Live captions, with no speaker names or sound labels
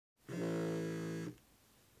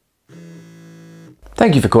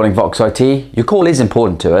Thank you for calling VOXIT. Your call is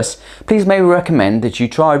important to us. Please may we recommend that you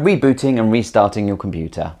try rebooting and restarting your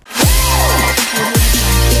computer.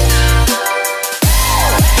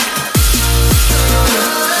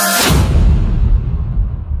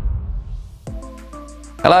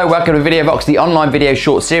 Hello, welcome to VideoVox, the online video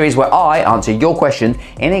short series where I answer your questions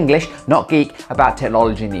in English, not geek, about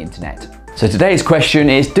technology and the internet. So today's question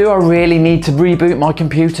is, do I really need to reboot my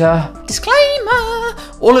computer? Disclaimer!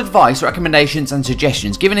 All advice, recommendations and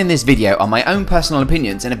suggestions given in this video are my own personal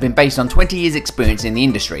opinions and have been based on 20 years experience in the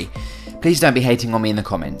industry. Please don't be hating on me in the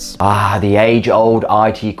comments. The age-old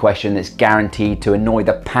IT question that's guaranteed to annoy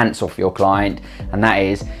the pants off your client, and that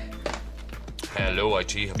is, hello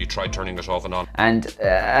IT, have you tried turning it off and on? And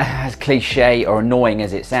as cliche or annoying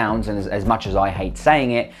as it sounds, and as much as I hate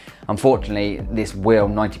saying it, unfortunately this will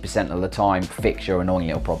 90% of the time fix your annoying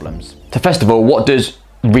little problems. So first of all, what does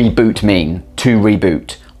reboot mean? To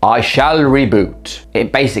reboot. I shall reboot.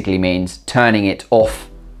 It basically means turning it off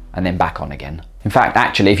and then back on again. In fact,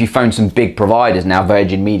 actually, if you phone some big providers now,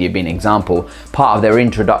 Virgin Media being an example, part of their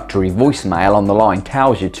introductory voicemail on the line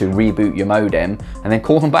tells you to reboot your modem and then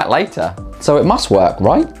call them back later. So it must work,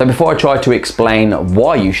 right? So before I try to explain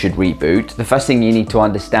why you should reboot, the first thing you need to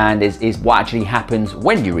understand is what actually happens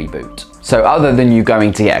when you reboot. So other than you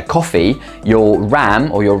going to get a coffee, your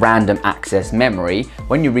RAM or your random access memory,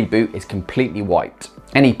 when you reboot, is completely wiped.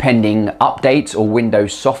 Any pending updates or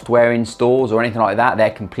Windows software installs or anything like that,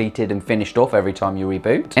 they're completed and finished off every time you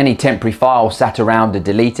reboot. Any temporary files sat around are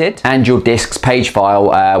deleted, and your disk's page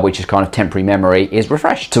file, which is kind of temporary memory, is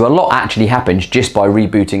refreshed. So a lot actually happens just by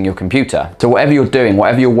rebooting your computer. So whatever you're doing,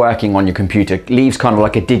 whatever you're working on your computer, leaves kind of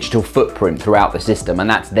like a digital footprint throughout the system, and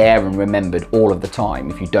that's there and remembered all of the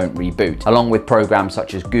time if you don't reboot. Along with programs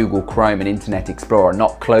such as Google Chrome and Internet Explorer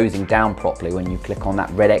not closing down properly when you click on that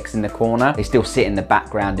red X in the corner, they still sit in the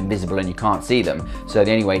background invisible and you can't see them. So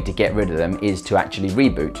the only way to get rid of them is to actually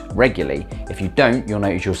reboot regularly. If you don't, you'll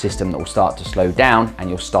notice your system that will start to slow down and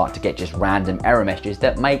you'll start to get just random error messages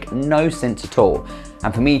that make no sense at all.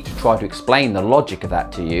 And for me to try to explain the logic of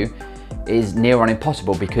that to you is near on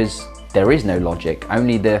impossible, because there is no logic.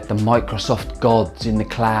 Only the Microsoft gods in the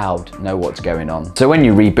cloud know what's going on. So when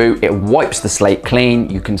you reboot, it wipes the slate clean,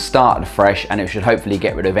 you can start afresh, and it should hopefully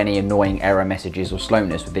get rid of any annoying error messages or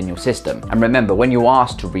slowness within your system. And remember, when you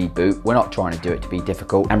ask to reboot, we're not trying to do it to be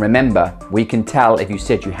difficult. And remember, we can tell if you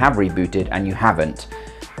said you have rebooted and you haven't.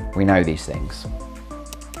 We know these things.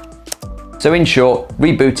 So in short,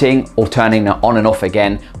 rebooting or turning it on and off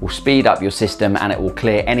again will speed up your system, and it will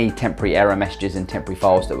clear any temporary error messages and temporary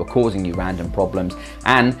files that were causing you random problems,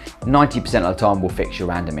 and 90% of the time will fix your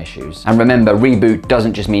random issues. And remember, reboot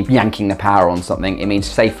doesn't just mean yanking the power on something, it means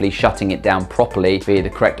safely shutting it down properly via the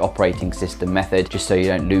correct operating system method, just so you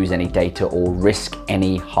don't lose any data or risk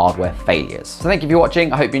any hardware failures. So thank you for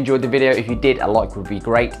watching. I hope you enjoyed the video. If you did, a like would be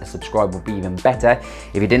great, a subscribe would be even better.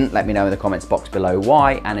 If you didn't, let me know in the comments box below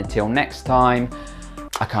why, and until next time,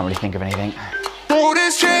 I can't really think of anything. Throw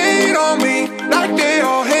this chain on me.